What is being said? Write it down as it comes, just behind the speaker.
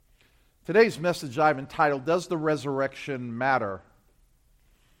Today's message I've entitled, Does the Resurrection Matter?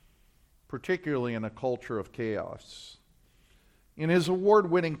 Particularly in a culture of chaos. In his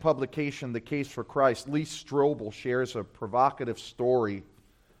award-winning publication, The Case for Christ, Lee Strobel shares a provocative story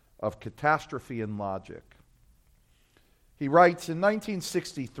of catastrophe and logic. He writes, in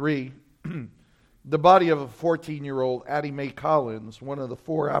 1963, the body of a 14-year-old Addie Mae Collins, one of the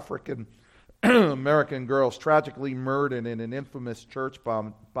 4 African American girls tragically murdered in an infamous church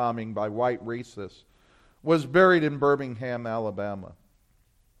bombing by white racists, was buried in Birmingham, Alabama.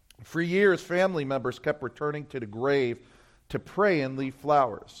 For years, family members kept returning to the grave to pray and leave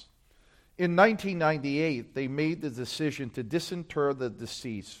flowers. In 1998, they made the decision to disinter the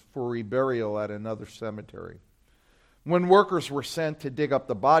deceased for reburial at another cemetery. When workers were sent to dig up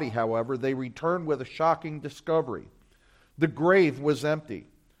the body, however, they returned with a shocking discovery. The grave was empty.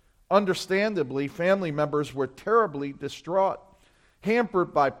 Understandably, family members were terribly distraught.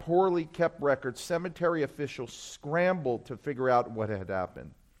 Hampered by poorly kept records, cemetery officials scrambled to figure out what had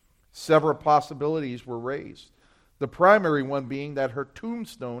happened. Several possibilities were raised, the primary one being that her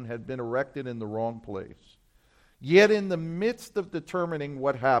tombstone had been erected in the wrong place. Yet in the midst of determining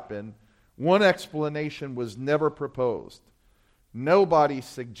what happened, one explanation was never proposed. Nobody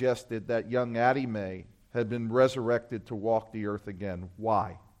suggested that young Addie Mae had been resurrected to walk the earth again.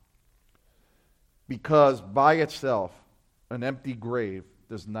 Why? Because by itself, an empty grave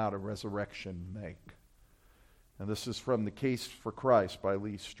does not a resurrection make. And this is from The Case for Christ by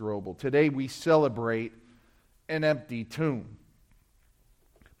Lee Strobel. Today we celebrate an empty tomb.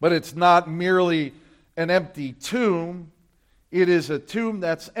 But it's not merely an empty tomb. It is a tomb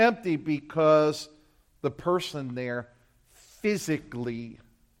that's empty because the person there physically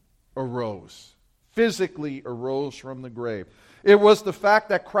arose. Physically arose from the grave. It was the fact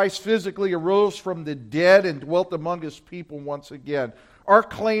that Christ physically arose from the dead and dwelt among his people once again. Our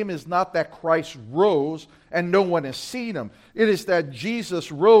claim is not that Christ rose and no one has seen him. It is that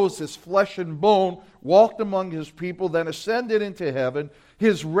Jesus rose as flesh and bone, walked among his people, then ascended into heaven.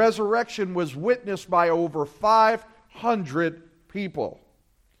 His resurrection was witnessed by over 500 people.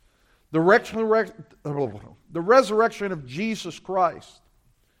 The resurrection of Jesus Christ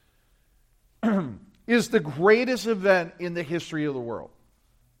is the greatest event in the history of the world,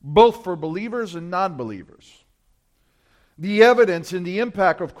 both for believers and non-believers. The evidence and the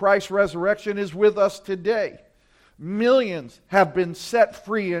impact of Christ's resurrection is with us today. Millions have been set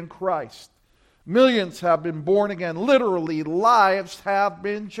free in Christ. Millions have been born again. Literally, lives have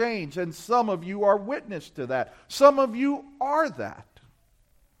been changed. And some of you are witness to that. Some of you are that.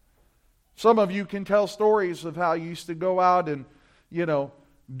 Some of you can tell stories of how you used to go out and,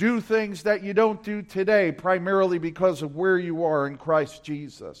 do things that you don't do today, primarily because of where you are in Christ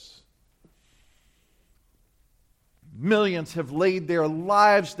Jesus. Millions have laid their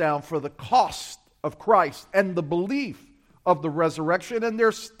lives down for the cost of Christ and the belief of the resurrection, and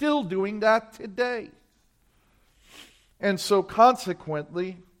they're still doing that today. And so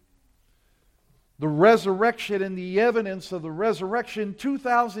consequently, the resurrection and the evidence of the resurrection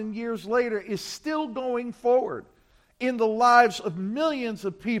 2,000 years later is still going forward in the lives of millions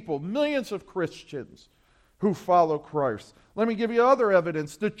of people, millions of Christians who follow Christ. Let me give you other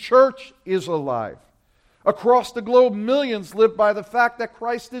evidence. The church is alive. Across the globe, millions live by the fact that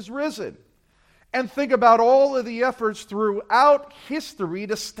Christ is risen. And think about all of the efforts throughout history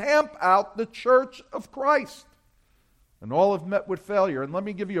to stamp out the church of Christ. And all have met with failure. And let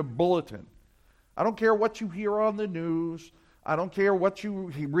me give you a bulletin. I don't care what you hear on the news. I don't care what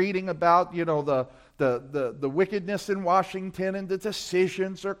you're reading about, the wickedness in Washington and the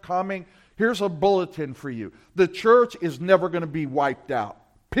decisions are coming. Here's a bulletin for you. The church is never going to be wiped out,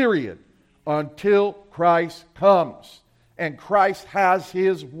 period, until Christ comes. And Christ has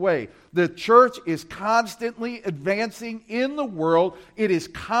his way. The church is constantly advancing in the world. It is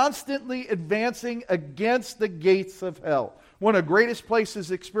constantly advancing against the gates of hell. One of the greatest places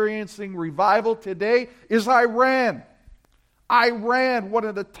experiencing revival today is Iran. Iran, one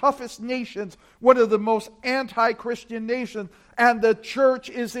of the toughest nations, one of the most anti-Christian nations, and the church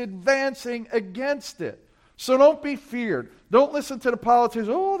is advancing against it. So don't be feared. Don't listen to the politicians.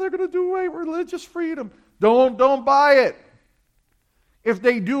 Oh, they're going to do away with religious freedom. Don't buy it. If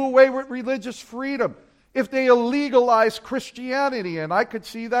they do away with religious freedom, if they illegalize Christianity, and I could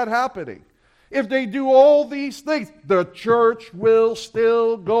see that happening, if they do all these things, the church will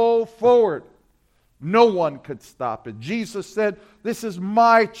still go forward. No one could stop it. Jesus said, "This is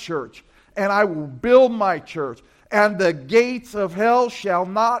my church, and I will build my church, and the gates of hell shall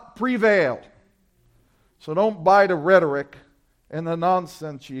not prevail." So don't buy the rhetoric and the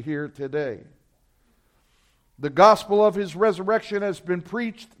nonsense you hear today. The gospel of his resurrection has been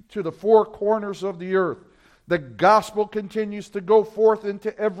preached to the four corners of the earth. The gospel continues to go forth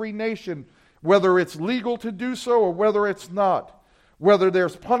into every nation, whether it's legal to do so or whether it's not. Whether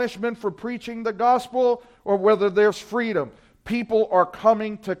there's punishment for preaching the gospel or whether there's freedom. People are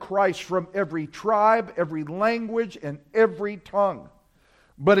coming to Christ from every tribe, every language, and every tongue.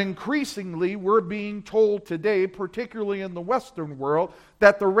 But increasingly, we're being told today, particularly in the Western world,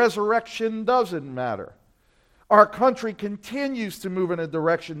 that the resurrection doesn't matter. Our country continues to move in a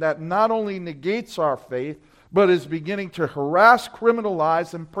direction that not only negates our faith, but is beginning to harass,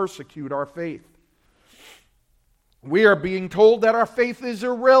 criminalize, and persecute our faith. We are being told that our faith is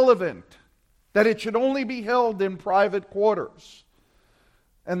irrelevant, that it should only be held in private quarters,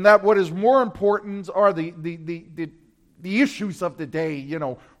 and that what is more important are the issues of the day,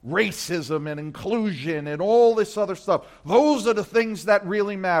 racism and inclusion and all this other stuff. Those are the things that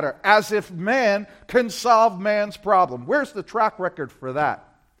really matter, as if man can solve man's problem. Where's the track record for that?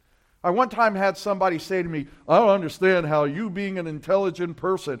 I one time had somebody say to me, I don't understand how you, being an intelligent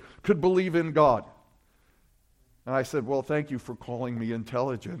person, could believe in God. And I said, well, thank you for calling me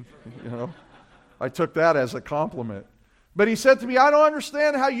intelligent. I took that as a compliment. But he said to me, I don't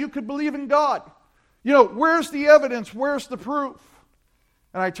understand how you could believe in God. Where's the evidence? Where's the proof?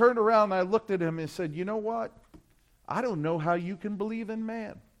 And I turned around and I looked at him and said, you know what? I don't know how you can believe in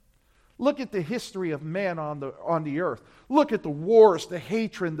man. Look at the history of man on the earth. Look at the wars, the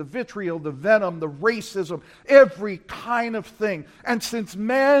hatred, the vitriol, the venom, the racism, every kind of thing. And since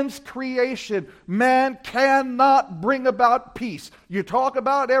man's creation, man cannot bring about peace. You talk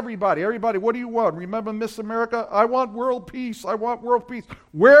about everybody. Everybody, what do you want? Remember Miss America? I want world peace. I want world peace.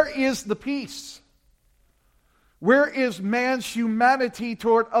 Where is the peace? Where is man's humanity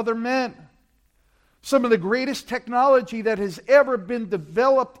toward other men? Some of the greatest technology that has ever been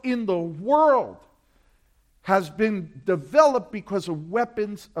developed in the world has been developed because of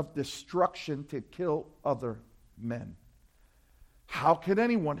weapons of destruction to kill other men. How can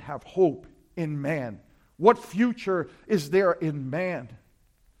anyone have hope in man? What future is there in man?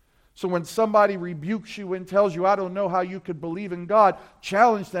 So when somebody rebukes you and tells you, I don't know how you could believe in God,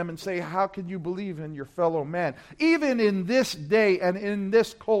 challenge them and say, how can you believe in your fellow man? Even in this day and in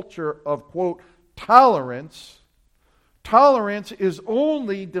this culture of, quote, tolerance is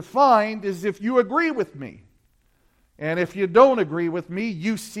only defined as if you agree with me. And if you don't agree with me,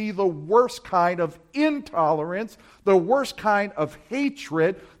 you see the worst kind of intolerance, the worst kind of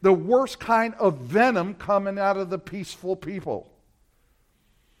hatred, the worst kind of venom coming out of the peaceful people.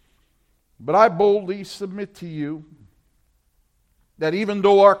 But I boldly submit to you that even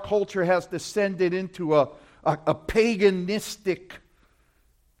though our culture has descended into a paganistic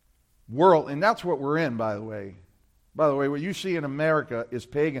world, and that's what we're in, by the way. By the way, what you see in America is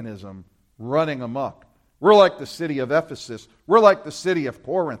paganism running amok. We're like the city of Ephesus. We're like the city of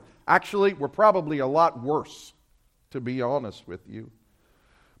Corinth. Actually, we're probably a lot worse, to be honest with you.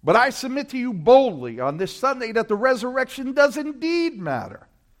 But I submit to you boldly on this Sunday that the resurrection does indeed matter.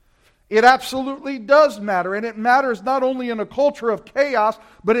 It absolutely does matter, and it matters not only in a culture of chaos,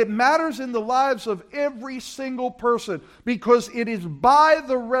 but it matters in the lives of every single person, because it is by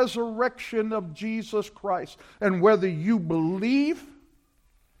the resurrection of Jesus Christ. And whether you believe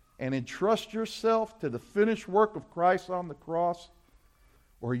and entrust yourself to the finished work of Christ on the cross,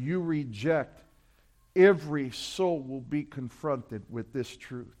 or you reject, every soul will be confronted with this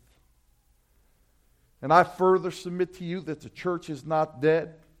truth. And I further submit to you that the church is not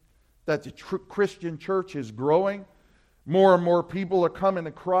dead, that the Christian church is growing. More and more people are coming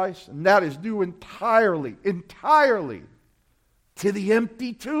to Christ, and that is due entirely to the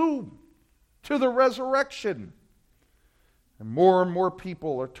empty tomb, to the resurrection. And more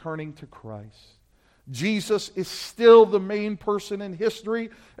people are turning to Christ. Jesus is still the main person in history,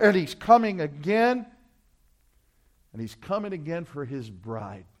 and He's coming again. And He's coming again for His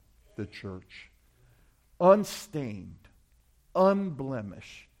bride, the church. Unstained,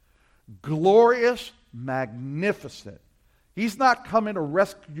 unblemished, glorious, magnificent. He's not coming to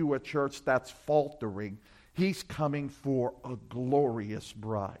rescue a church that's faltering. He's coming for a glorious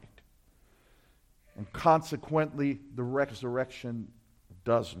bride. And consequently, the resurrection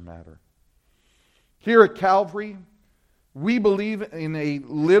does matter. Here at Calvary, we believe in a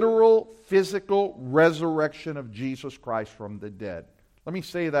literal, physical resurrection of Jesus Christ from the dead. Let me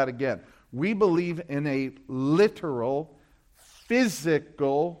say that again. We believe in a literal,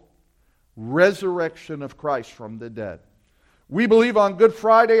 physical resurrection of Christ from the dead. We believe on Good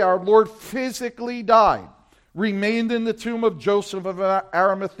Friday our Lord physically died, remained in the tomb of Joseph of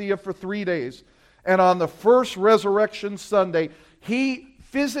Arimathea for 3 days, and on the first resurrection Sunday, He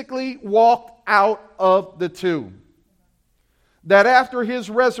physically walked out of the tomb. That after his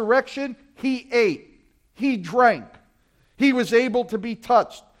resurrection, he ate, he drank, he was able to be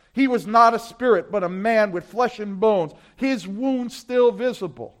touched. He was not a spirit, but a man with flesh and bones, his wounds still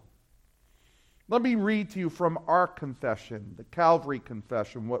visible. Let me read to you from our confession, the Calvary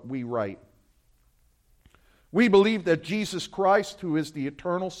Confession, what we write. We believe that Jesus Christ, who is the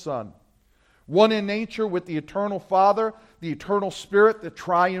eternal Son, one in nature with the eternal Father, the eternal Spirit, the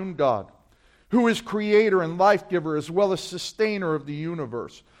triune God, who is creator and life giver as well as sustainer of the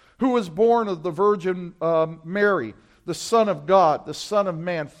universe, who was born of the Virgin Mary, the Son of God, the Son of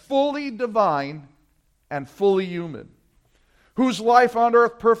Man, fully divine and fully human, whose life on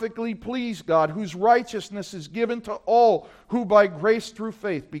earth perfectly pleased God, whose righteousness is given to all who by grace through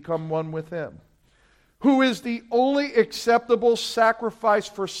faith become one with him, who is the only acceptable sacrifice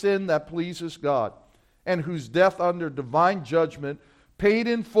for sin that pleases God, and whose death under divine judgment paid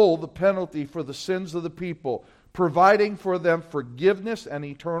in full the penalty for the sins of the people, providing for them forgiveness and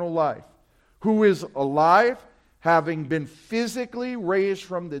eternal life, who is alive, having been physically raised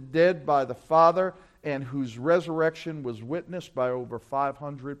from the dead by the Father, and whose resurrection was witnessed by over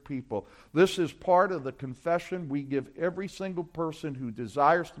 500 people. This is part of the confession we give every single person who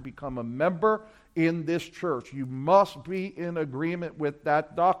desires to become a member in this church. You must be in agreement with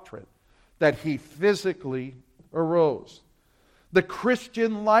that doctrine, that he physically arose. The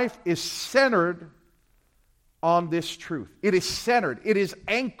Christian life is centered on this truth. It is centered. It is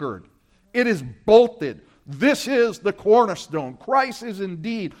anchored. It is bolted. This is the cornerstone. Christ is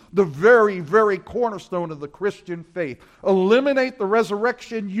indeed the very, very cornerstone of the Christian faith. Eliminate the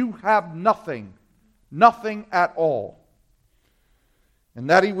resurrection, you have nothing. Nothing at all. And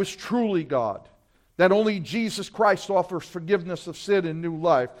that he was truly God. That only Jesus Christ offers forgiveness of sin and new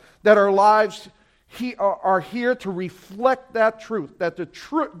life. That our lives are here to reflect that truth. That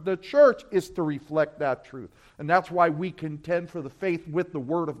the church is to reflect that truth. And that's why we contend for the faith with the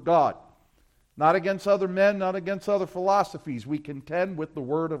Word of God. Not against other men, not against other philosophies. We contend with the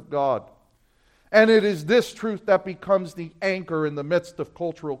Word of God. And it is this truth that becomes the anchor in the midst of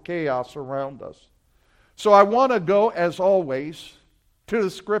cultural chaos around us. So I want to go, as always, to the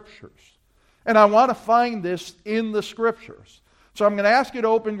Scriptures. And I want to find this in the Scriptures. So I'm going to ask you to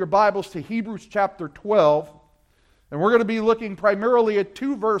open your Bibles to Hebrews chapter 12. And we're going to be looking primarily at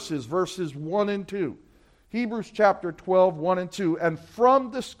two verses, verses 1 and 2. Hebrews chapter 12, 1 and 2. And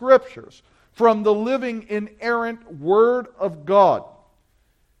from the Scriptures, from the living, inerrant Word of God,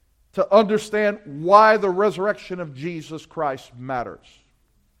 to understand why the resurrection of Jesus Christ matters.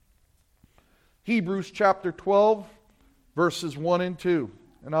 Hebrews chapter 12, verses 1 and 2.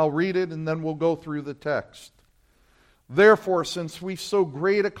 And I'll read it and then we'll go through the text. Therefore, since we so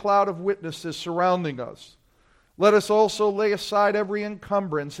great a cloud of witnesses surrounding us, let us also lay aside every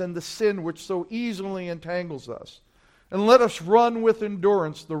encumbrance and the sin which so easily entangles us. And let us run with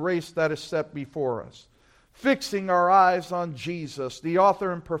endurance the race that is set before us, fixing our eyes on Jesus, the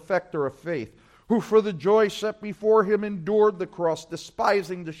author and perfecter of faith, who for the joy set before him endured the cross,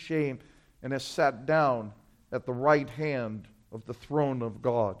 despising the shame, and has sat down at the right hand of the throne of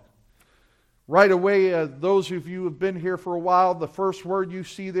God. Right away, those of you who have been here for a while, the first word you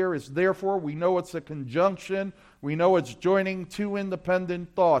see there is therefore. We know it's a conjunction. We know it's joining two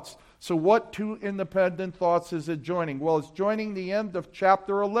independent thoughts. So what two independent thoughts is it joining? Well, it's joining the end of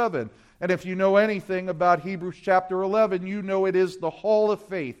chapter 11. And if you know anything about Hebrews chapter 11, you know it is the hall of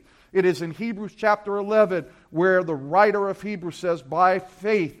faith. It is in Hebrews chapter 11 where the writer of Hebrews says, by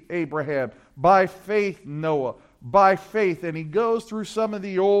faith Abraham, by faith Noah, by faith. And he goes through some of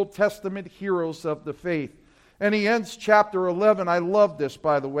the Old Testament heroes of the faith. And he ends chapter 11. I love this,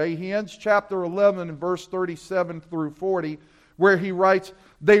 by the way. He ends chapter 11 in verse 37 through 40, where he writes,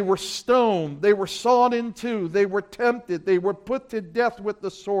 they were stoned, they were sawn in two, they were tempted, they were put to death with the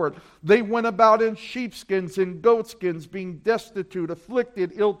sword. They went about in sheepskins and goatskins, being destitute,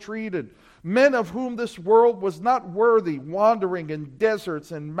 afflicted, ill-treated. Men of whom this world was not worthy, wandering in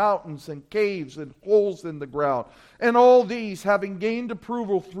deserts and mountains and caves and holes in the ground. And all these, having gained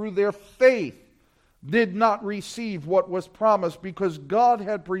approval through their faith, did not receive what was promised, because God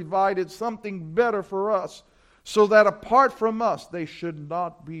had provided something better for us, so that apart from us they should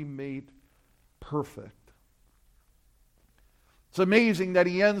not be made perfect. It's amazing that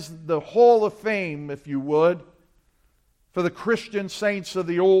he ends the hall of fame, if you would, for the Christian saints of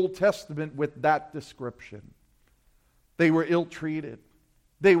the Old Testament with that description. They were ill-treated.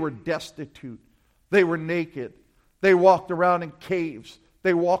 They were destitute. They were naked. They walked around in caves.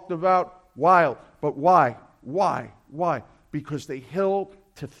 They walked about wild. But why? Why? Why? Because they held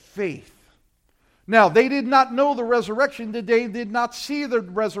to faith. Now, they did not know the resurrection. They did not see the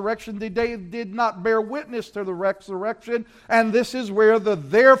resurrection. They did not bear witness to the resurrection. And this is where the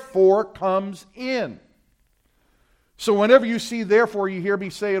therefore comes in. So whenever you see therefore, you hear me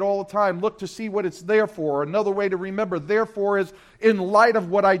say it all the time, look to see what it's there for. Another way to remember therefore is in light of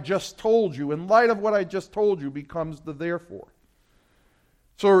what I just told you. In light of what I just told you becomes the therefore.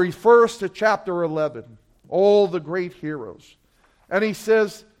 So he refers to chapter 11, all the great heroes. And he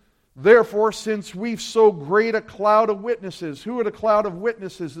says, therefore, since we've so great a cloud of witnesses. Who are the cloud of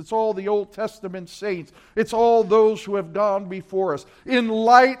witnesses? It's all the Old Testament saints. It's all those who have gone before us. In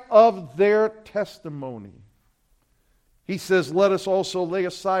light of their testimony. He says, let us also lay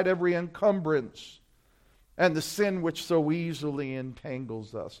aside every encumbrance and the sin which so easily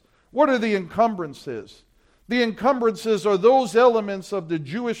entangles us. What are the encumbrances? The encumbrances are those elements of the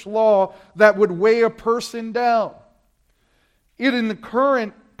Jewish law that would weigh a person down. In the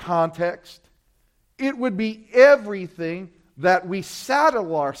current context, it would be everything that we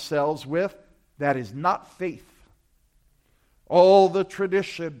saddle ourselves with that is not faith. All the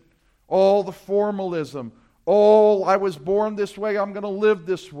tradition, all the formalism, all I was born this way, I'm going to live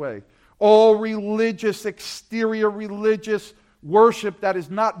this way. All religious, exterior religious worship that is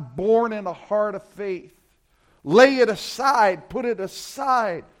not born in a heart of faith. Lay it aside, put it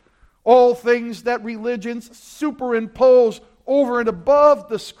aside. All things that religions superimpose over and above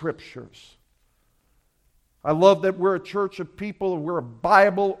the Scriptures. I love that we're a church of people, we're a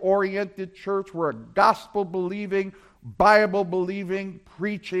Bible-oriented church, we're a gospel-believing, Bible-believing,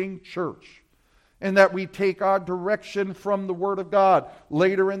 preaching church. And that we take our direction from the Word of God.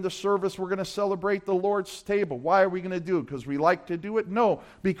 Later in the service, we're going to celebrate the Lord's table. Why are we going to do it? Because we like to do it? No,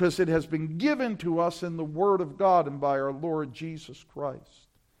 because it has been given to us in the Word of God and by our Lord Jesus Christ.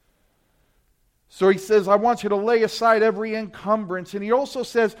 So he says, I want you to lay aside every encumbrance. And he also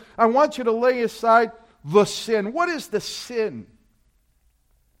says, I want you to lay aside the sin. What is the sin?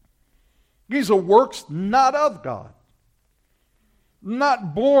 These are works not of God.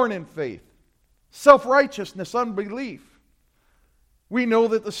 Not born in faith. Self-righteousness, unbelief. We know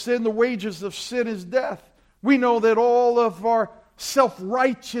that the wages of sin is death. We know that all of our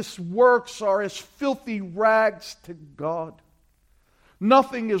self-righteous works are as filthy rags to God.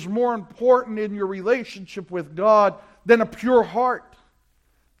 Nothing is more important in your relationship with God than a pure heart.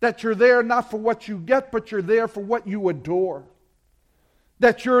 That you're there not for what you get, but you're there for what you adore.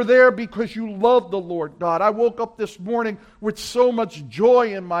 That you're there because you love the Lord God. I woke up this morning with so much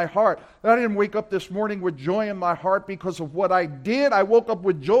joy in my heart. I didn't wake up this morning with joy in my heart because of what I did. I woke up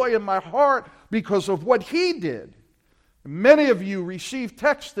with joy in my heart because of what He did. Many of you received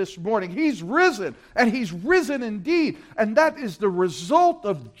text this morning. He's risen, and He's risen indeed. And that is the result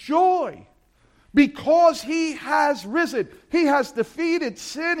of joy. Because He has risen. He has defeated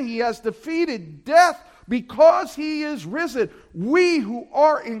sin. He has defeated death. Because He is risen, we who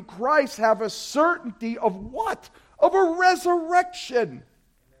are in Christ have a certainty of what? Of a resurrection.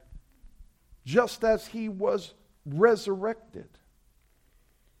 Just as He was resurrected.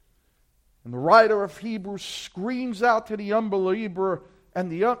 And the writer of Hebrews screams out to the unbeliever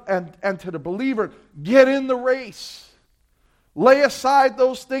and to the believer, get in the race. Lay aside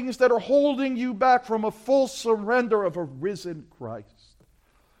those things that are holding you back from a full surrender of a risen Christ.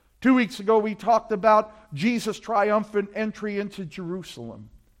 2 weeks ago, we talked about Jesus' triumphant entry into Jerusalem.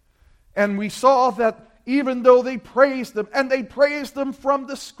 And we saw that even though they praised Him, and they praised Him from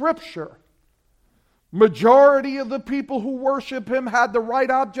the Scripture, majority of the people who worship Him had the right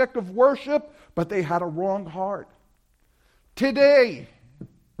object of worship, but they had a wrong heart. Today,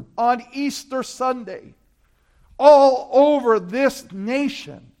 on Easter Sunday, all over this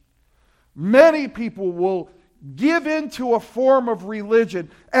nation, many people will give into a form of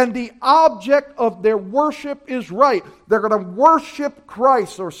religion, and the object of their worship is right. They're going to worship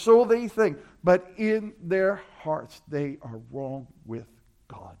Christ, or so they think. But in their hearts, they are wrong with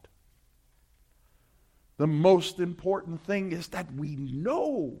God. The most important thing is that we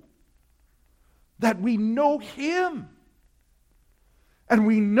know Him. And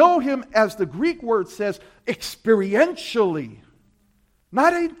we know Him, as the Greek word says, experientially,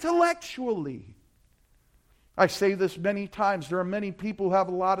 not intellectually. I say this many times. There are many people who have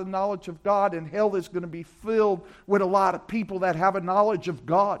a lot of knowledge of God, and hell is going to be filled with a lot of people that have a knowledge of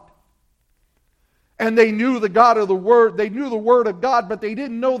God. And they knew the God of the Word. They knew the Word of God, but they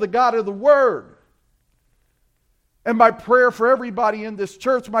didn't know the God of the Word. And my prayer for everybody in this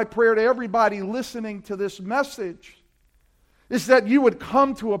church, my prayer to everybody listening to this message, is that you would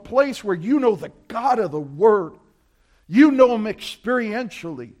come to a place where you know the God of the Word. You know Him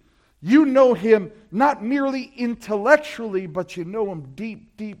experientially. You know Him not merely intellectually, but you know Him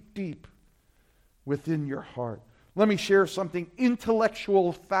deep, deep, deep. within your heart. Let me share something.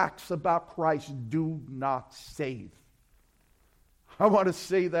 Intellectual facts about Christ do not save. I want to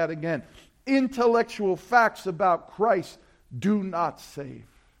say that again. Intellectual facts about Christ do not save.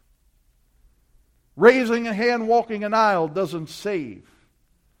 Raising a hand, walking an aisle doesn't save.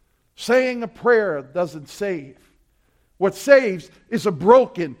 Saying a prayer doesn't save. What saves is a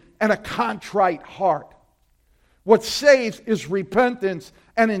broken and a contrite heart. What saves is repentance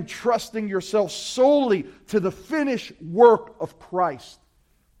and entrusting yourself solely to the finished work of Christ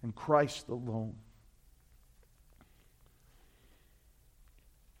and Christ alone.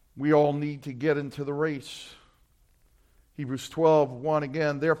 We all need to get into the race. Hebrews 12:1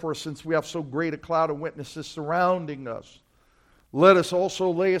 again. Therefore, since we have so great a cloud of witnesses surrounding us, let us also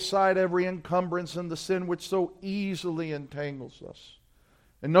lay aside every encumbrance and the sin which so easily entangles us.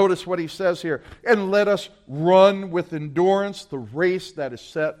 And notice what he says here. And let us run with endurance the race that is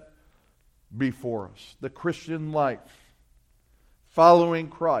set before us. The Christian life, following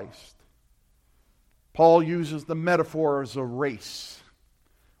Christ. Paul uses the metaphor as a race.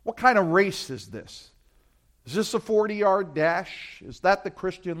 What kind of race is this? Is this a 40-yard dash? Is that the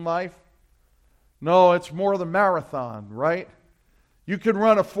Christian life? No, it's more the marathon, right? You can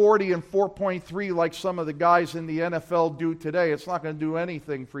run a 40 in 4.3 like some of the guys in the NFL do today. It's not going to do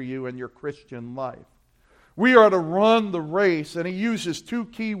anything for you in your Christian life. We are to run the race, and he uses two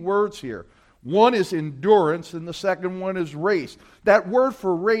key words here. One is endurance, and the second one is race. That word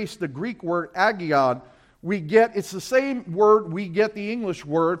for race, the Greek word agion, it's the same word we get the English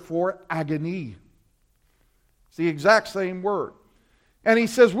word for agony. It's the exact same word. And he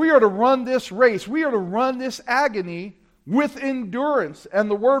says we are to run this race. We are to run this agony with endurance.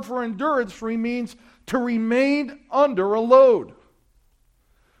 And the word for endurance means to remain under a load.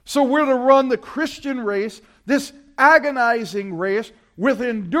 So we're to run the Christian race, this agonizing race, with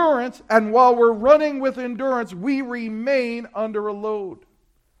endurance. And while we're running with endurance, we remain under a load.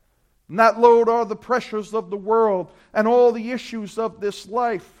 And that load are the pressures of the world and all the issues of this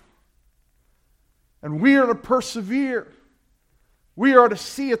life. And we are to persevere. We are to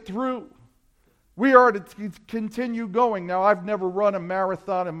see it through. We are to continue going. Now, I've never run a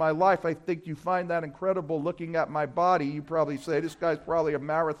marathon in my life. I think you find that incredible looking at my body. You probably say, this guy's probably a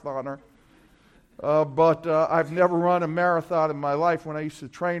marathoner. But I've never run a marathon in my life. When I used to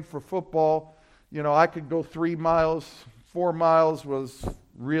train for football, I could go 3 miles. 4 miles was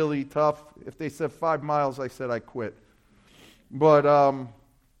really tough. If they said 5 miles, I said I quit. But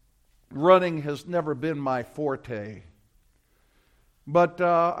running has never been my forte. But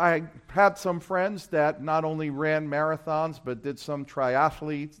I had some friends that not only ran marathons, but did some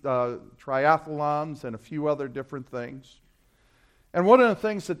triathlons and a few other different things. And one of the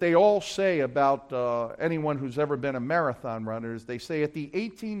things that they all say about anyone who's ever been a marathon runner is they say at the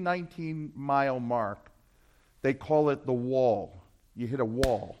 18, 19 mile mark, they call it the wall. You hit a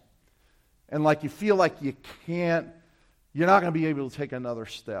wall. And you feel like you're not going to be able to take another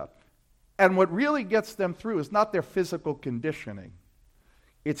step. And what really gets them through is not their physical conditioning.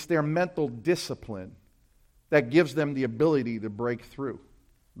 It's their mental discipline that gives them the ability to break through,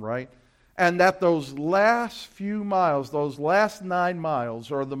 right? And that those last few miles, those last 9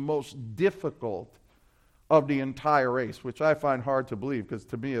 miles, are the most difficult of the entire race, which I find hard to believe, because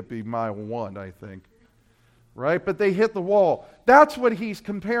to me it'd be mile 1, I think. Right? But they hit the wall. That's what he's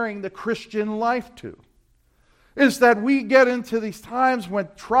comparing the Christian life to. Is that we get into these times when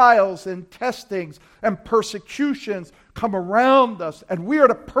trials and testings and persecutions come around us, and we are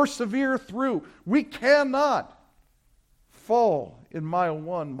to persevere through. We cannot fall in mile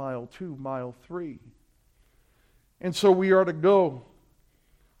 1, mile 2, mile 3. And so we are to go.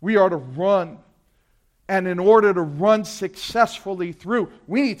 We are to run. And in order to run successfully through,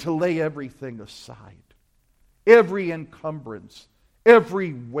 we need to lay everything aside. Every encumbrance,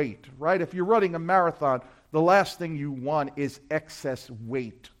 every weight, right? If you're running a marathon, the last thing you want is excess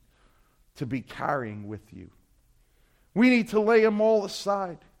weight to be carrying with you. We need to lay them all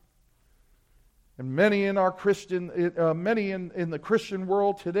aside. And many in the Christian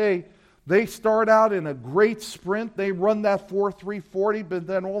world today, they start out in a great sprint. They run that 4:3:40, but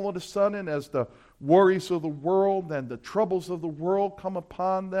then all of a sudden, as the worries of the world and the troubles of the world come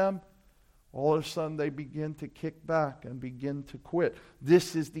upon them, all of a sudden they begin to kick back and begin to quit.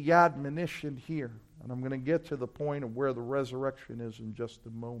 This is the admonition here. And I'm going to get to the point of where the resurrection is in just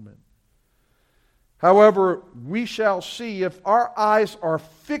a moment. However, we shall see, if our eyes are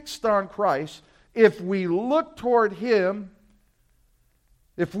fixed on Christ, if we look toward Him,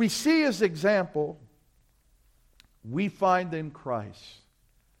 if we see His example, we find in Christ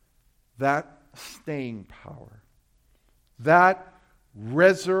that staying power, that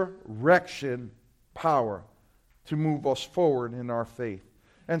resurrection power to move us forward in our faith.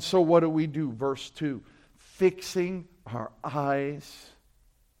 And so what do? Verse 2, fixing our eyes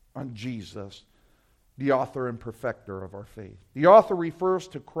on Jesus, the author and perfecter of our faith. The author refers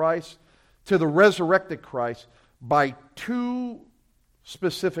to Christ, to the resurrected Christ, by two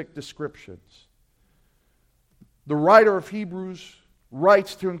specific descriptions. The writer of Hebrews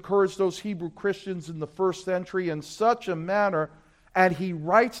writes to encourage those Hebrew Christians in the first century in such a manner, and he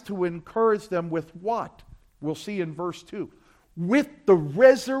writes to encourage them with what? We'll see in verse 2. With the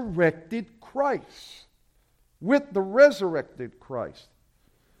resurrected Christ. With the resurrected Christ.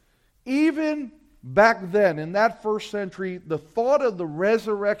 Even back then, in that first century, the thought of the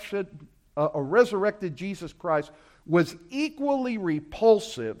resurrection, a resurrected Jesus Christ, was equally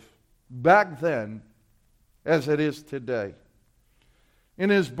repulsive back then as it is today. In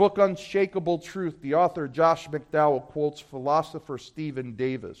his book Unshakable Truth, the author Josh McDowell quotes philosopher Stephen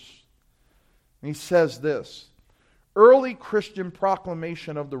Davis. He says this: early Christian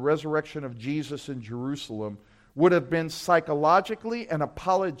proclamation of the resurrection of Jesus in Jerusalem would have been psychologically and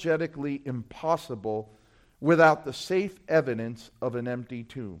apologetically impossible without the safe evidence of an empty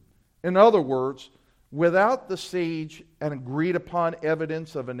tomb. In other words, without the sage and agreed upon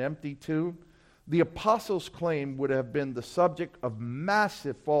evidence of an empty tomb, the apostles' claim would have been the subject of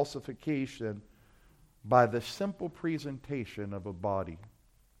massive falsification by the simple presentation of a body.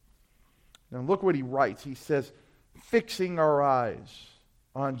 Now look what he writes. He says, fixing our eyes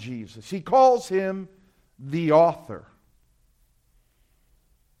on Jesus. He calls him the author.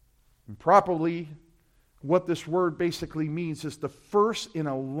 And probably what this word basically means is the first in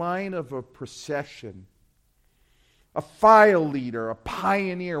a line of a procession. A file leader, a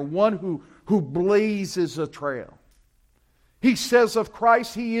pioneer, one who blazes a trail. He says of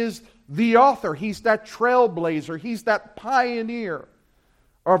Christ, he is the author. He's that trailblazer. He's that pioneer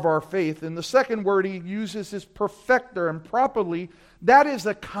of our faith. And the second word he uses is perfecter, and properly, that is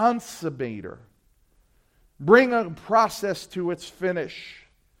a consummator. Bring a process to its finish.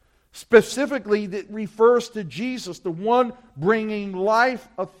 Specifically, that refers to Jesus, the one bringing life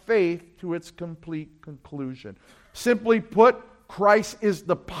of faith to its complete conclusion. Simply put, Christ is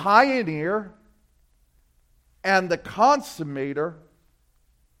the pioneer and the consummator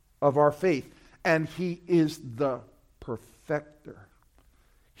of our faith. And he is the perfecter.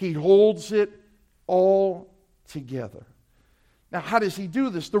 He holds it all together. Now, how does he do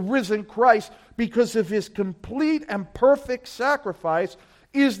this? The risen Christ, because of his complete and perfect sacrifice,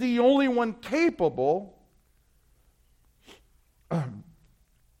 is the only one capable,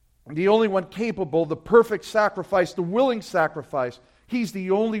 the perfect sacrifice, the willing sacrifice. He's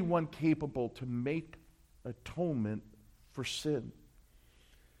the only one capable to make atonement for sin.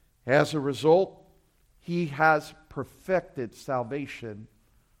 As a result, he has perfected salvation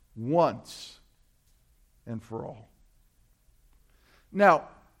once and for all. Now,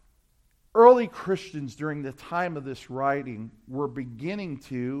 early Christians during the time of this writing were beginning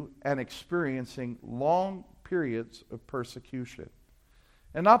to and experiencing long periods of persecution.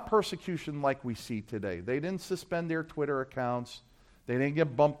 And not persecution like we see today. They didn't suspend their Twitter accounts. They didn't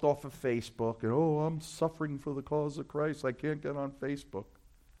get bumped off of Facebook. And, I'm suffering for the cause of Christ. I can't get on Facebook.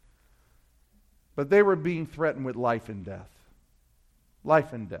 But they were being threatened with life and death.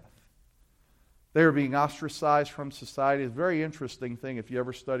 Life and death. They were being ostracized from society. It's a very interesting thing if you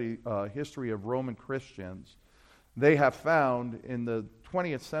ever study history of Roman Christians. They have found in the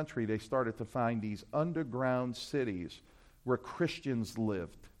 20th century, they started to find these underground cities where Christians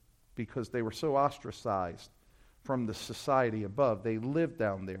lived because they were so ostracized from the society above. They lived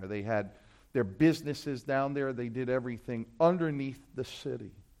down there. They had their businesses down there. They did everything underneath the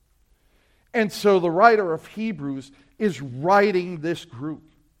city. And so the writer of Hebrews is writing this group.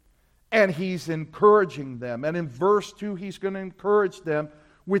 And he's encouraging them. And in verse 2, he's going to encourage them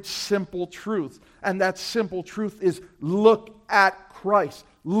with simple truth. And that simple truth is look at Christ.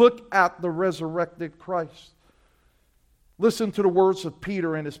 Look at the resurrected Christ. Listen to the words of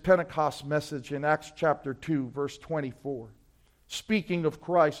Peter in his Pentecost message in Acts chapter 2, verse 24. Speaking of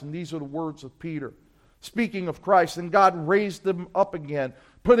Christ, and these are the words of Peter. Speaking of Christ, and God raised him up again,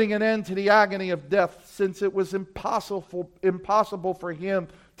 putting an end to the agony of death, since it was impossible for him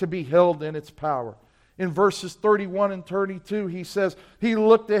to be held in its power. In verses 31 and 32, he says, he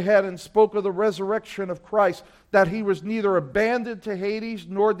looked ahead and spoke of the resurrection of Christ, that he was neither abandoned to Hades,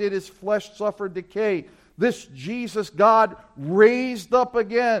 nor did his flesh suffer decay. This Jesus God raised up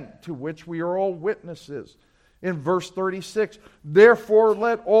again, to which we are all witnesses. In verse 36, therefore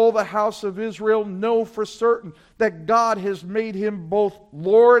let all the house of Israel know for certain that God has made him both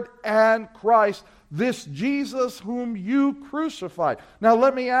Lord and Christ, this Jesus whom you crucified. Now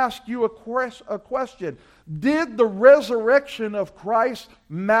let me ask you a question. Did the resurrection of Christ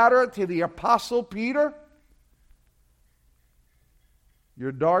matter to the Apostle Peter?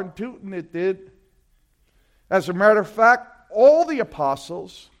 You're darn tootin' it did. As a matter of fact, all the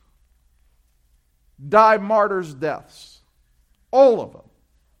apostles died martyrs' deaths. All of them.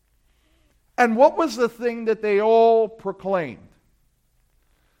 And what was the thing that they all proclaimed?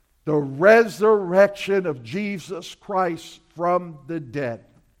 The resurrection of Jesus Christ from the dead.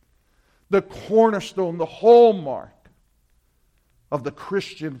 The cornerstone, the hallmark of the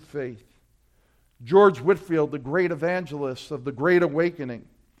Christian faith. George Whitefield, the great evangelist of the Great Awakening,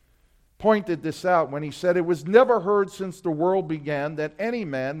 pointed this out when he said, "It was never heard since the world began that any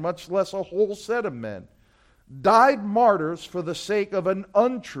man, much less a whole set of men, died martyrs for the sake of an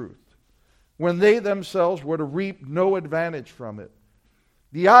untruth, when they themselves were to reap no advantage from it.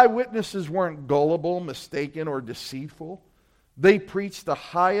 The eyewitnesses weren't gullible, mistaken, or deceitful. They preached the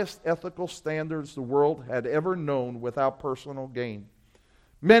highest ethical standards the world had ever known without personal gain.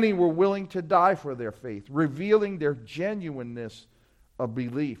 Many were willing to die for their faith, revealing their genuineness of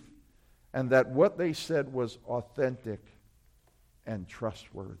belief, and that what they said was authentic and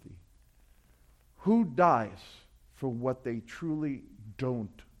trustworthy." Who dies for what they truly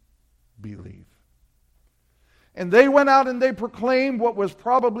don't believe? And they went out and they proclaimed what was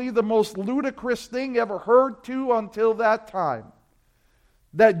probably the most ludicrous thing ever heard to until that time.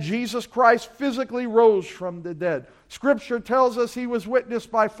 That Jesus Christ physically rose from the dead. Scripture tells us he was witnessed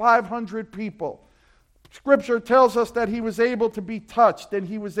by 500 people. Scripture tells us that he was able to be touched and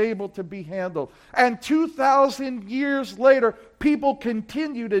he was able to be handled. And 2,000 years later, people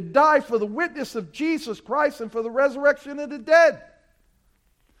continue to die for the witness of Jesus Christ and for the resurrection of the dead.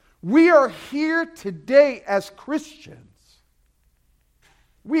 We are here today as Christians.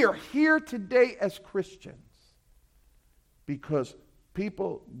 We are here today as Christians because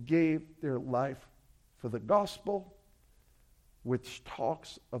people gave their life for the gospel, which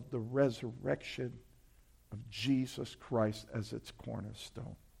talks of the resurrection of Jesus Christ as its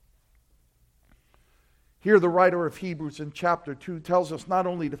cornerstone. Here the writer of Hebrews in chapter 2 tells us not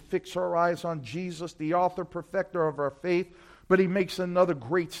only to fix our eyes on Jesus, the author, perfecter of our faith, but he makes another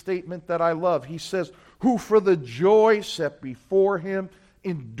great statement that I love. He says, "Who for the joy set before him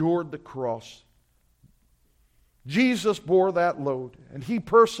endured the cross." Jesus bore that load, and he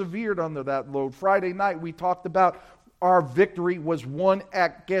persevered under that load. Friday night we talked about our victory was won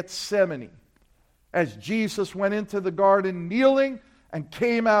at Gethsemane. As Jesus went into the garden kneeling and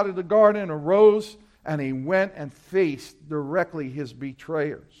came out of the garden, arose, and he went and faced directly his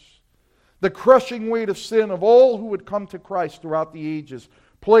betrayers. The crushing weight of sin of all who would come to Christ throughout the ages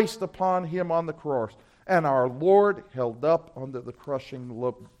placed upon him on the cross, and our Lord held up under the crushing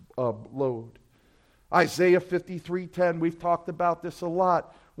load. Isaiah 53:10, we've talked about this a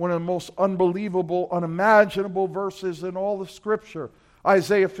lot. One of the most unbelievable, unimaginable verses in all of Scripture.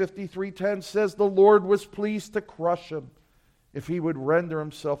 Isaiah 53:10 says the Lord was pleased to crush him if he would render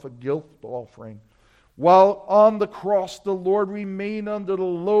himself a guilt offering. While on the cross the Lord remained under the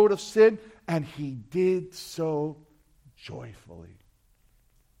load of sin, and he did so joyfully.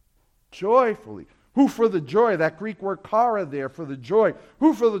 Joyfully. Who for the joy, that Greek word kara there, for the joy.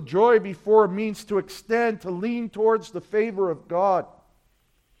 Who for the joy before means to extend, to lean towards the favor of God.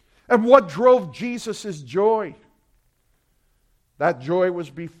 And what drove Jesus' joy? That joy was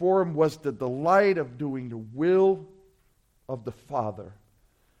before him was the delight of doing the will of the Father,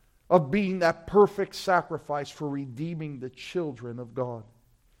 of being that perfect sacrifice for redeeming the children of God.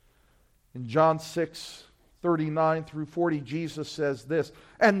 In John 6:39 through 40, Jesus says this,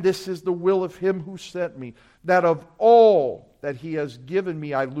 "And this is the will of him who sent me, that of all that he has given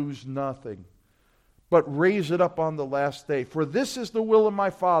me I lose nothing, but raise it up on the last day. For this is the will of my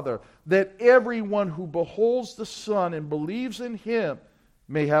Father, that everyone who beholds the Son and believes in him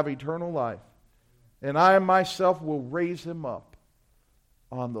may have eternal life. And I myself will raise him up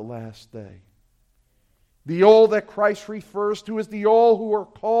on the last day." The all that Christ refers to is the all who are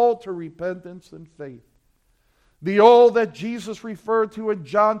called to repentance and faith. The all that Jesus referred to in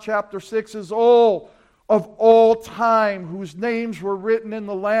John chapter 6 is all of all time whose names were written in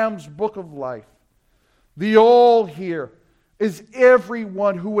the Lamb's book of life. The all here is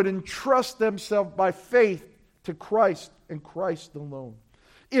everyone who would entrust themselves by faith to Christ and Christ alone.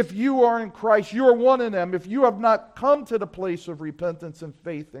 If you are in Christ, you are one of them. If you have not come to the place of repentance and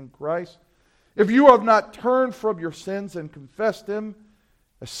faith in Christ, if you have not turned from your sins and confessed him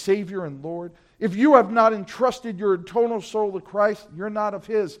as Savior and Lord, if you have not entrusted your eternal soul to Christ, you're not of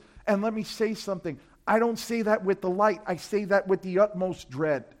his. And let me say something. I don't say that with delight. I say that with the utmost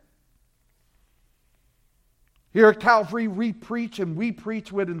dread. Here at Calvary, we preach, and we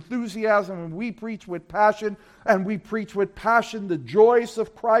preach with enthusiasm, and we preach with passion, and we preach with passion the joys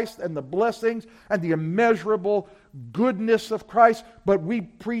of Christ and the blessings and the immeasurable goodness of Christ. But we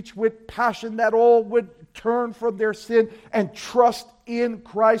preach with passion that all would turn from their sin and trust in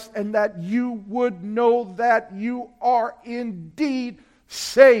Christ, and that you would know that you are indeed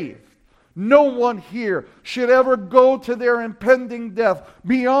saved. No one here should ever go to their impending death,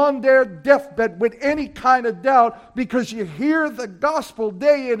 beyond their deathbed, with any kind of doubt, because you hear the gospel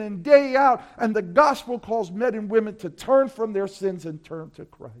day in and day out, and the gospel calls men and women to turn from their sins and turn to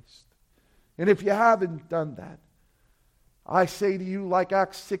Christ. And if you haven't done that, I say to you, like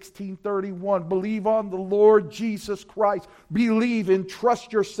Acts 16:31, believe on the Lord Jesus Christ. Believe,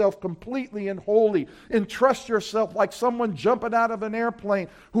 entrust yourself completely and wholly. Entrust yourself like someone jumping out of an airplane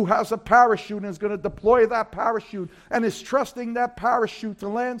who has a parachute and is going to deploy that parachute and is trusting that parachute to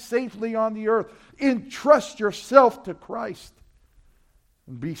land safely on the earth. Entrust yourself to Christ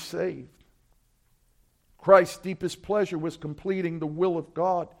and be saved. Christ's deepest pleasure was completing the will of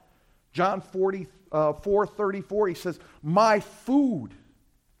God. John 4:34, he says, my food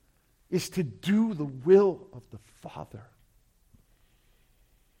is to do the will of the Father.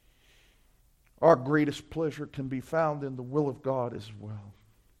 Our greatest pleasure can be found in the will of God as well.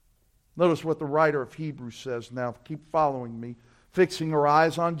 Notice what the writer of Hebrews says now. Keep following me. Fixing our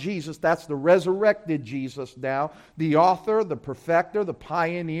eyes on Jesus. That's the resurrected Jesus now. The author, the perfecter, the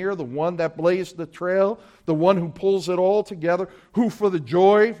pioneer, the one that blazed the trail, the one who pulls it all together, who for the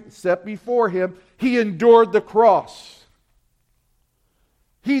joy set before him, he endured the cross.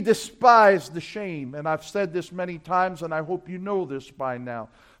 He despised the shame. And I've said this many times, and I hope you know this by now.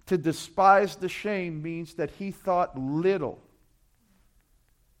 To despise the shame means that he thought little.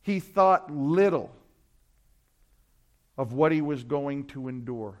 He thought little of what he was going to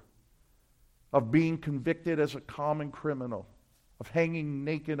endure, of being convicted as a common criminal, of hanging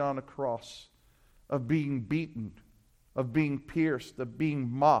naked on a cross, of being beaten, of being pierced, of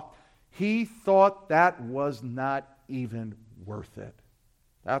being mocked. He thought that was not even worth it.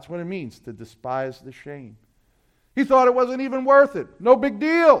 That's what it means to despise the shame. He thought it wasn't even worth it. No big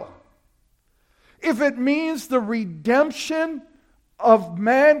deal. If it means the redemption of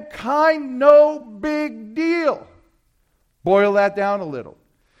mankind, no big deal. Boil that down a little.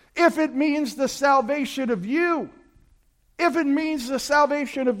 If it means the salvation of you, if it means the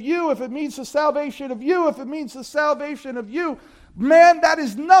salvation of you, if it means the salvation of you, if it means the salvation of you, man, that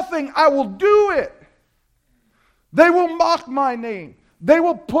is nothing. I will do it. They will mock my name. They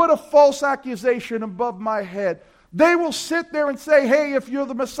will put a false accusation above my head. They will sit there and say, hey, if you're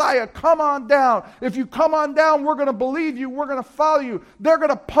the Messiah, come on down. If you come on down, we're going to believe you. We're going to follow you. They're going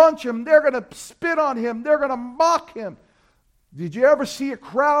to punch him. They're going to spit on him. They're going to mock him. Did you ever see a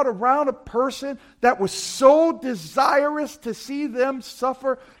crowd around a person that was so desirous to see them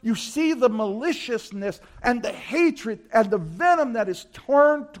suffer? You see the maliciousness and the hatred and the venom that is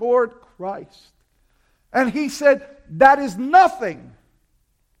turned toward Christ. And he said, that is nothing.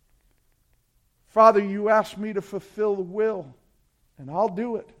 Father, you asked me to fulfill the will, and I'll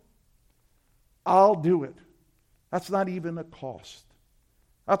do it. I'll do it. That's not even a cost.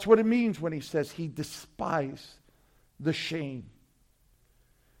 That's what it means when he says he despised the shame.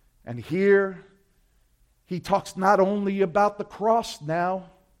 And here he talks not only about the cross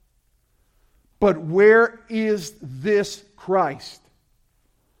now, but where is this Christ?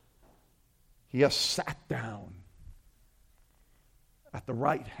 He has sat down at the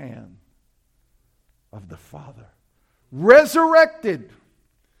right hand of the Father. Resurrected.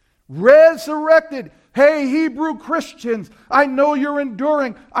 Resurrected. Hey, Hebrew Christians, I know you're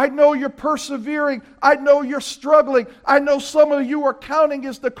enduring. I know you're persevering. I know you're struggling. I know some of you are counting,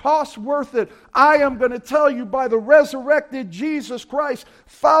 is the cost worth it? I am going to tell you, by the resurrected Jesus Christ,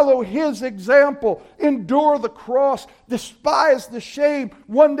 follow his example. Endure the cross. Despise the shame.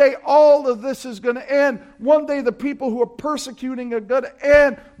 One day all of this is going to end. One day the people who are persecuting are going to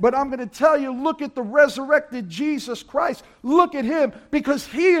end. But I'm going to tell you, look at the resurrected Jesus Christ. Look at him, because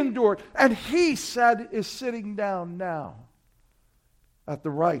he endured, and he is sitting down now at the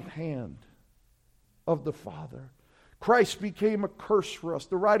right hand of the Father. Christ became a curse for us.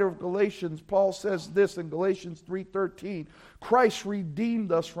 The writer of Galatians, Paul, says this in Galatians 3:13. Christ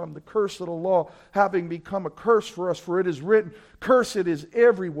redeemed us from the curse of the law, having become a curse for us. For it is written, cursed is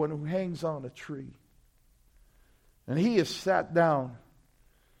everyone who hangs on a tree. And he is sat down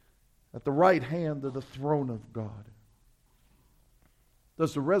at the right hand of the throne of God.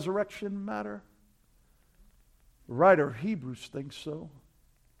 Does the resurrection matter? The writer of Hebrews thinks so.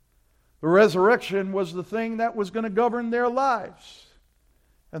 The resurrection was the thing that was going to govern their lives.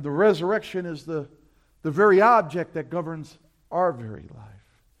 And the resurrection is the the very object that governs our very life.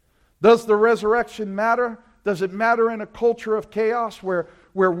 Does the resurrection matter? Does it matter in a culture of chaos where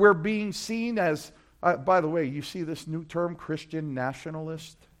we're being seen as, by the way, you see this new term, Christian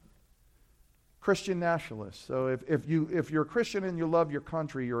nationalist? Christian nationalist. So if you're a Christian and you love your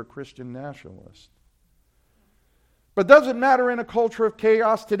country, you're a Christian nationalist. But does it matter in a culture of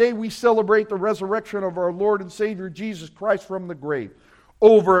chaos? Today we celebrate the resurrection of our Lord and Savior Jesus Christ from the grave.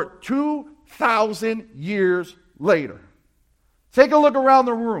 Over 2,000 years later. Take a look around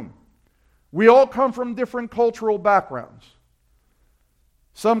the room. We all come from different cultural backgrounds.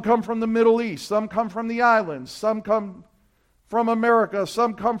 Some come from the Middle East. Some come from the islands. Some come from America.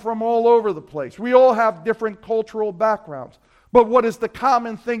 Some come from all over the place. We all have different cultural backgrounds. But what is the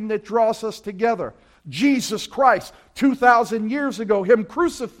common thing that draws us together? Jesus Christ, 2,000 years ago, Him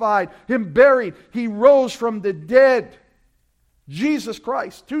crucified, Him buried, He rose from the dead. Jesus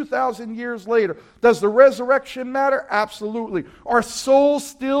Christ, 2,000 years later. Does the resurrection matter? Absolutely. Are souls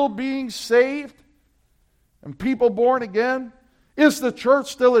still being saved? And people born again? Is the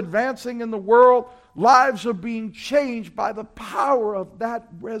church still advancing in the world? Lives are being changed by the power of that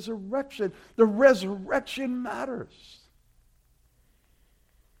resurrection. The resurrection matters.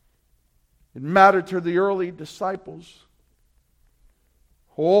 It mattered to the early disciples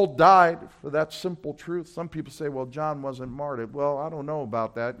who all died for that simple truth. Some people say, well, John wasn't martyred. Well, I don't know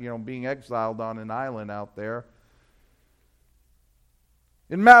about that, being exiled on an island out there.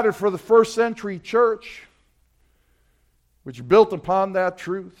 It mattered for the first century church, which built upon that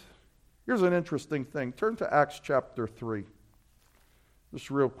truth. Here's an interesting thing. Turn to Acts chapter 3.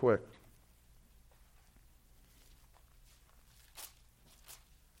 Just real quick.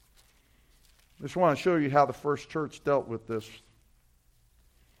 I just want to show you how the first church dealt with this.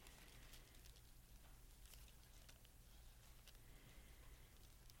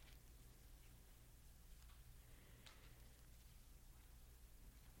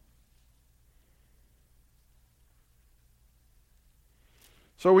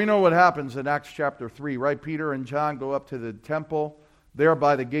 So we know what happens in Acts chapter 3, right? Peter and John go up to the temple. There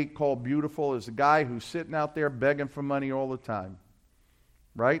by the gate called Beautiful is a guy who's sitting out there begging for money all the time,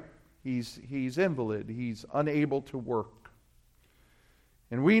 right? He's invalid. He's unable to work.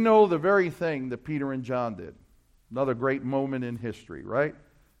 And we know the very thing that Peter and John did. Another great moment in history, right?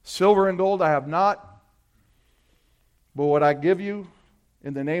 Silver and gold I have not, but what I give you,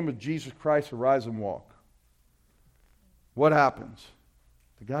 in the name of Jesus Christ, arise and walk. What happens?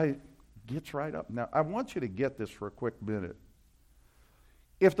 The guy gets right up. Now, I want you to get this for a quick minute.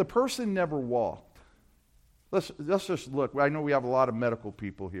 If the person never walked, let's just look. I know we have a lot of medical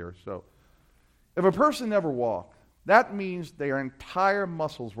people here. So if a person never walked, that means their entire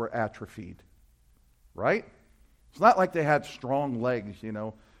muscles were atrophied, right? It's not like they had strong legs, If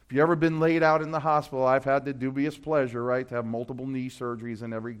you've ever been laid out in the hospital, I've had the dubious pleasure, right, to have multiple knee surgeries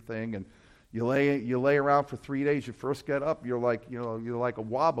and everything, and you lay around for 3 days. You first get up, you're like a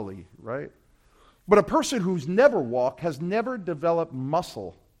wobbly, right? But a person who's never walked has never developed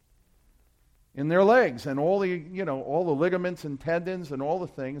muscle in their legs and all the ligaments and tendons and all the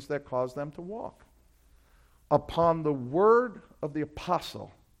things that cause them to walk. Upon the word of the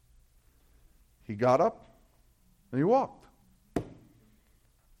apostle, he got up and he walked.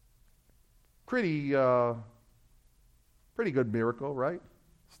 Pretty good miracle, right?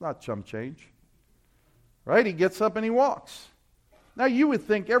 It's not chump change. Right? He gets up and he walks. Now you would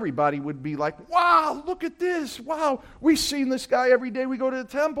think everybody would be like, wow, look at this. Wow, we've seen this guy every day we go to the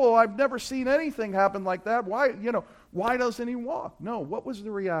temple. I've never seen anything happen like that. Why doesn't he walk? No, what was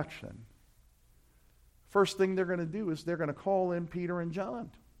the reaction? First thing they're going to do is they're going to call in Peter and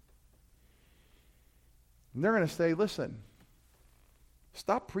John. And they're going to say, listen,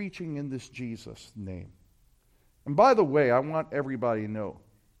 stop preaching in this Jesus name. And by the way, I want everybody to know,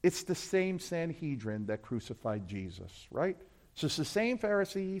 it's the same Sanhedrin that crucified Jesus, right? So it's the same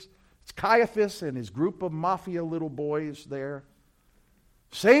Pharisees. It's Caiaphas and his group of mafia little boys there.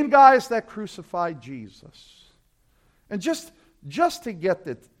 Same guys that crucified Jesus. And just to get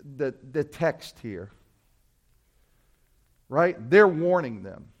the text here, right? They're warning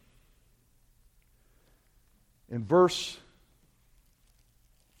them. In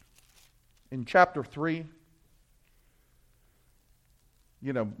chapter 3,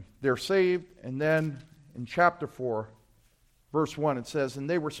 they're saved, and then in chapter 4, verse 1, it says, and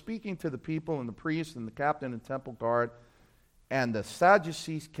they were speaking to the people and the priests and the captain and temple guard, and the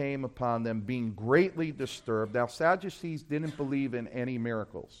Sadducees came upon them, being greatly disturbed. Now, Sadducees didn't believe in any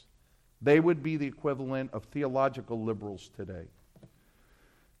miracles. They would be the equivalent of theological liberals today.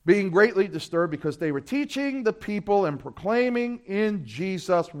 Being greatly disturbed because they were teaching the people and proclaiming in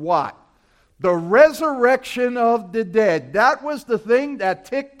Jesus what? The resurrection of the dead. That was the thing that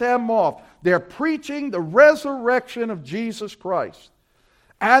ticked them off. They're preaching the resurrection of Jesus Christ.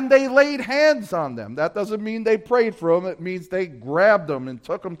 And they laid hands on them. That doesn't mean they prayed for them. It means they grabbed them and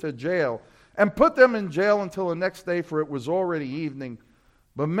took them to jail. And put them in jail until the next day, for it was already evening.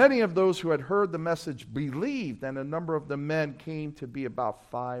 But many of those who had heard the message believed, and a number of the men came to be about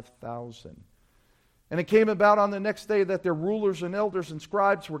 5,000. And it came about on the next day that their rulers and elders and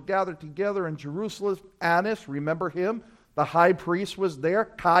scribes were gathered together in Jerusalem. Annas, remember him? The high priest was there.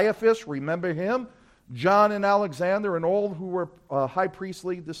 Caiaphas, remember him? John and Alexander and all who were high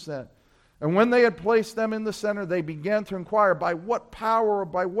priestly descent. And when they had placed them in the center, they began to inquire, by what power or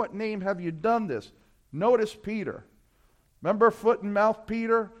by what name have you done this? Notice Peter. Remember foot and mouth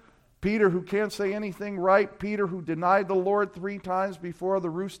Peter? Peter who can't say anything right. Peter who denied the Lord 3 times before the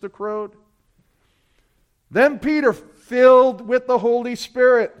rooster crowed. Then Peter, filled with the Holy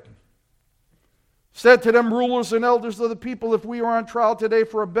Spirit, said to them, rulers and elders of the people, if we are on trial today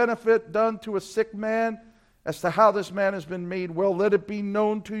for a benefit done to a sick man, as to how this man has been made well, let it be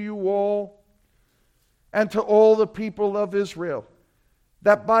known to you all and to all the people of Israel,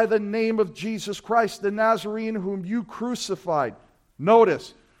 that by the name of Jesus Christ the Nazarene, whom you crucified,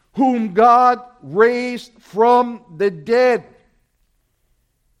 notice, whom God raised from the dead,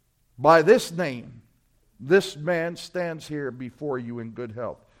 by this name, this man stands here before you in good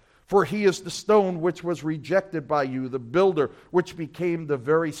health. For he is the stone which was rejected by you, the builder, which became the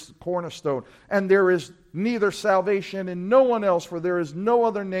very cornerstone. And there is neither salvation in no one else, for there is no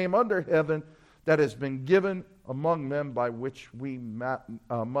other name under heaven that has been given among men by which we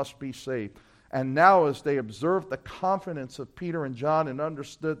must be saved. And now as they observed the confidence of Peter and John and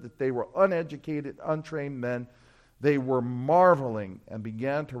understood that they were uneducated, untrained men, they were marveling and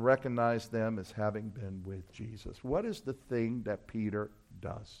began to recognize them as having been with Jesus. What is the thing that Peter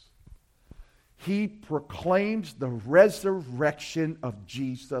does? He proclaims the resurrection of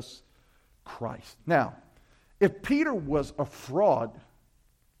Jesus Christ. Now, if Peter was a fraud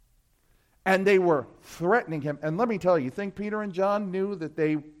and they were threatening him, and let me tell you, you think Peter and John knew that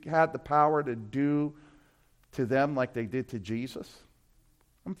they had the power to do to them like they did to Jesus?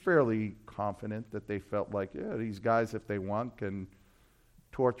 I'm fairly confident that they felt like, yeah, these guys, if they want, can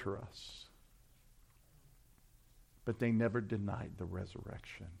torture us. But they never denied the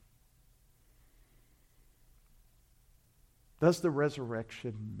resurrection. Does the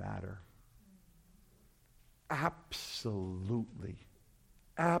resurrection matter? Absolutely.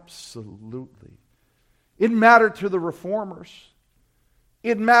 Absolutely. It mattered to the reformers.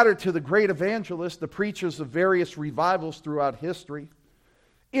 It mattered to the great evangelists, the preachers of various revivals throughout history.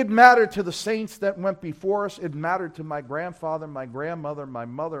 It mattered to the saints that went before us. It mattered to my grandfather, my grandmother, my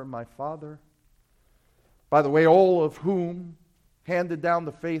mother, my father. By the way, all of whom handed down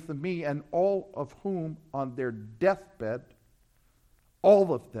the faith of me, and all of whom on their deathbed,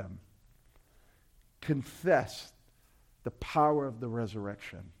 all of them confessed the power of the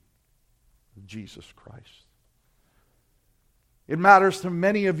resurrection of Jesus Christ. It matters to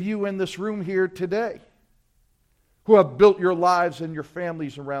many of you in this room here today who have built your lives and your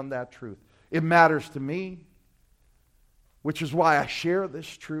families around that truth. It matters to me, which is why I share this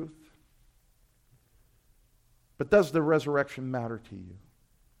truth. But does the resurrection matter to you?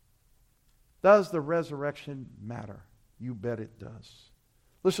 Does the resurrection matter? You bet it does.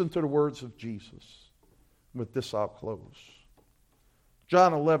 Listen to the words of Jesus. With this I'll close.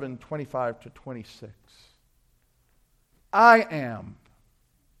 John 11:25-26. I am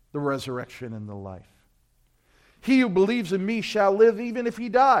the resurrection and the life. He who believes in me shall live even if he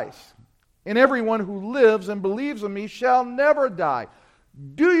dies. And everyone who lives and believes in me shall never die.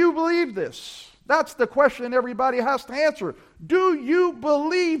 Do you believe this? That's the question everybody has to answer. Do you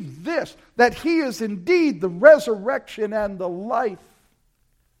believe this? That he is indeed the resurrection and the life?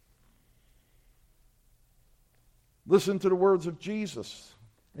 Listen to the words of Jesus.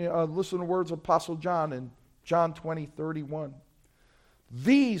 Listen to the words of Apostle John in John 20:31.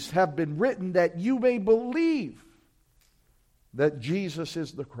 These have been written that you may believe that Jesus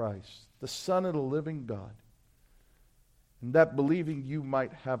is the Christ, the Son of the living God, and that believing you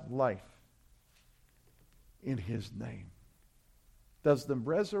might have life in his name. Does the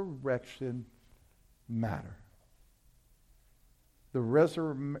resurrection matter? The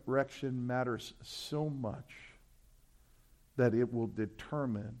resurrection matters so much that it will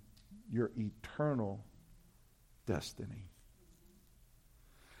determine your eternal destiny.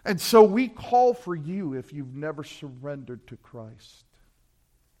 And so we call for you, if you've never surrendered to Christ,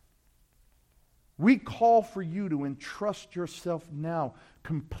 we call for you to entrust yourself now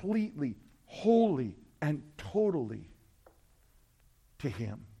completely, wholly, and totally to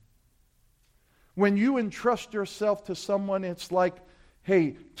him. When you entrust yourself to someone, it's like,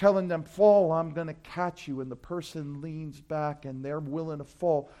 hey, telling them, fall, I'm going to catch you. And the person leans back and they're willing to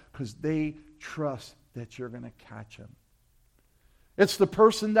fall because they trust that you're going to catch them. It's the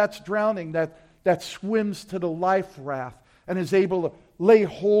person that's drowning that swims to the life raft and is able to lay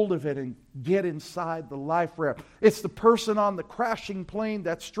hold of it and get inside the life raft. It's the person on the crashing plane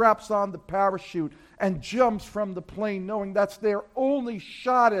that straps on the parachute and jumps from the plane knowing that's their only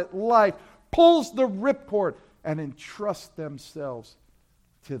shot at life, pulls the ripcord, and entrusts themselves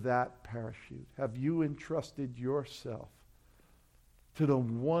to that parachute. Have you entrusted yourself to the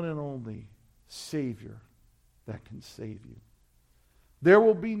one and only Savior that can save you? There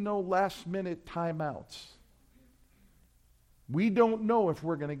will be no last-minute timeouts. We don't know if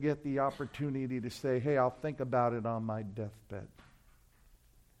we're going to get the opportunity to say, hey, I'll think about it on my deathbed.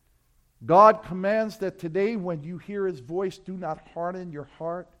 God commands that today when you hear His voice, do not harden your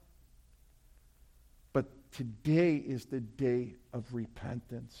heart. But today is the day of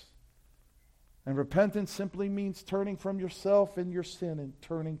repentance. And repentance simply means turning from yourself and your sin and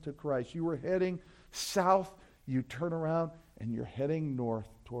turning to Christ. You were heading south, you turn around, and you're heading north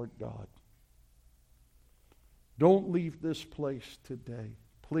toward God. Don't leave this place today.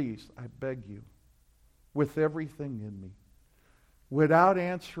 Please, I beg you, with everything in me, without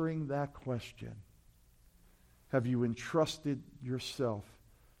answering that question. Have you entrusted yourself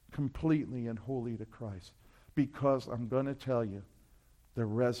completely and wholly to Christ? Because I'm going to tell you, the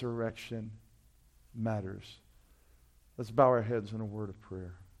resurrection matters. Let's bow our heads in a word of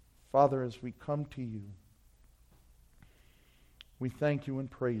prayer. Father, as we come to you, we thank you and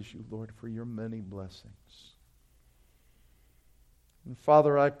praise you, Lord, for your many blessings. And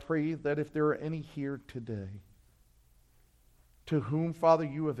Father, I pray that if there are any here today to whom, Father,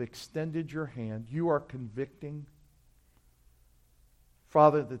 you have extended your hand, you are convicting,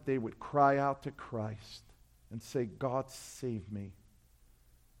 Father, that they would cry out to Christ and say, God, save me,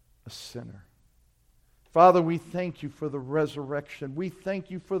 a sinner. Father, we thank you for the resurrection. We thank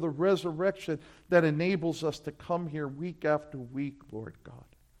you for the resurrection that enables us to come here week after week, Lord God,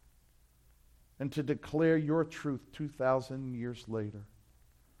 and to declare your truth 2,000 years later.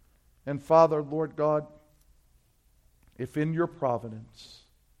 And Father, Lord God, if in your providence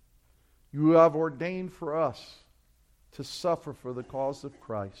you have ordained for us to suffer for the cause of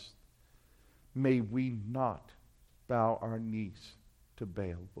Christ, may we not bow our knees to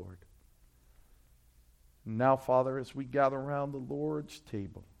Baal, Lord. Now, Father, as we gather around the Lord's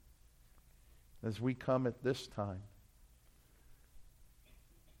table, as we come at this time,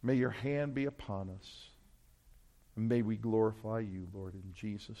 may your hand be upon us, and may we glorify you, Lord, in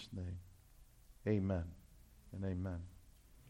Jesus' name. Amen and amen.